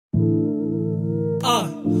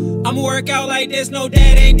I'ma work out like this, no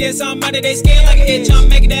that ain't this. I'm out of they skin like an itch. I'm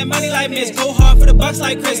making that money like Miss. Go hard for the bucks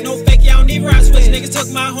like Chris. No fake, y'all don't even ride switch. Niggas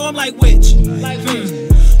took my home like witch.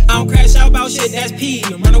 I don't crash out about shit, that's P.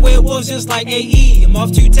 I'm running with wolves just like AE. I'm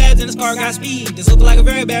off 2 tabs and this car got speed. This look like a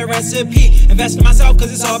very bad recipe. Invest in myself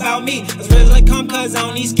cause it's all about me. It's really like come cause I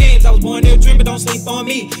don't need schemes. I was born to dream but don't sleep on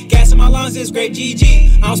me. Gas in my lungs, it's great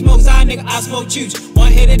GG. I don't smoke Zai, nigga, I smoke chooch.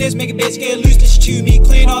 One hit of this, make a bitch get loose. This chew me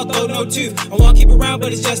clean, all throw no tooth. I wanna keep around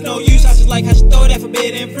but it's just no use. I just like how she throw that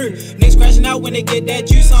forbidden fruit. Niggas crashing out when they get that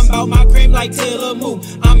juice. I'm about my cream like Taylor Moo.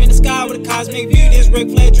 I'm in the sky with a cosmic view. This Ric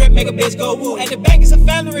Flair drip, make a bitch go woo. At the bank it's a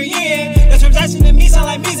family reunion. That transaction to me sound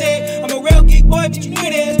like music. I'm a real geek boy, but you knew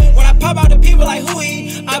this. When I pop out the people like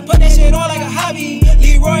Huey, I put that shit on like a hobby.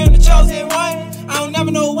 Leroy, I'm the chosen one. I don't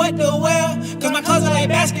never know what to wear, cause my clothes are like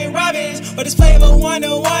Baskin Robbins, but it's flavor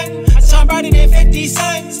 101. I shine brighter than 50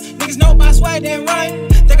 suns. Niggas know my swag then run.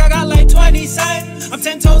 Think I got like 20 sons. I'm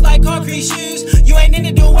 10 toes like concrete shoes. You ain't in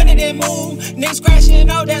the do when it didn't move. Niggas crashing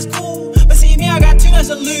out, that's cool. But see me, I got too much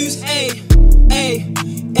to lose. Ayy, ayy,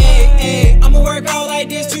 ayy, ayy. I'ma work out like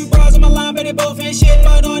this. 2 bras on my line, but they both ain't shit.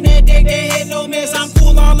 But on that dick, they hit no miss. I'm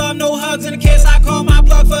cool, all love, no hugs and a kiss. I call my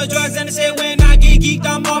plug for drugs and they say when I get geeked,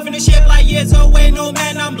 I'm off in the ship like years away. No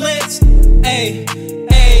man, I'm blitzed. Ayy,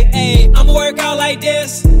 ayy, ayy. I'ma work out like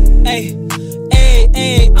this. Ayy, ayy,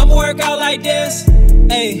 ayy. I'ma work out like this.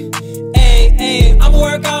 Ayy, ayy, ayy. I'ma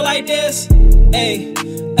work out like this. Ayy,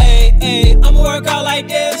 ayy, ayy. I'ma work out like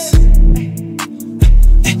this.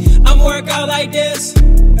 I'ma work out like this.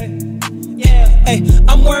 Ay,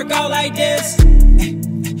 I'ma work out like this.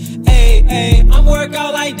 Ay, ay, I'ma work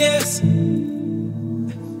out like this.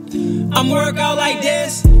 I'ma work out like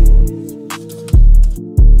this.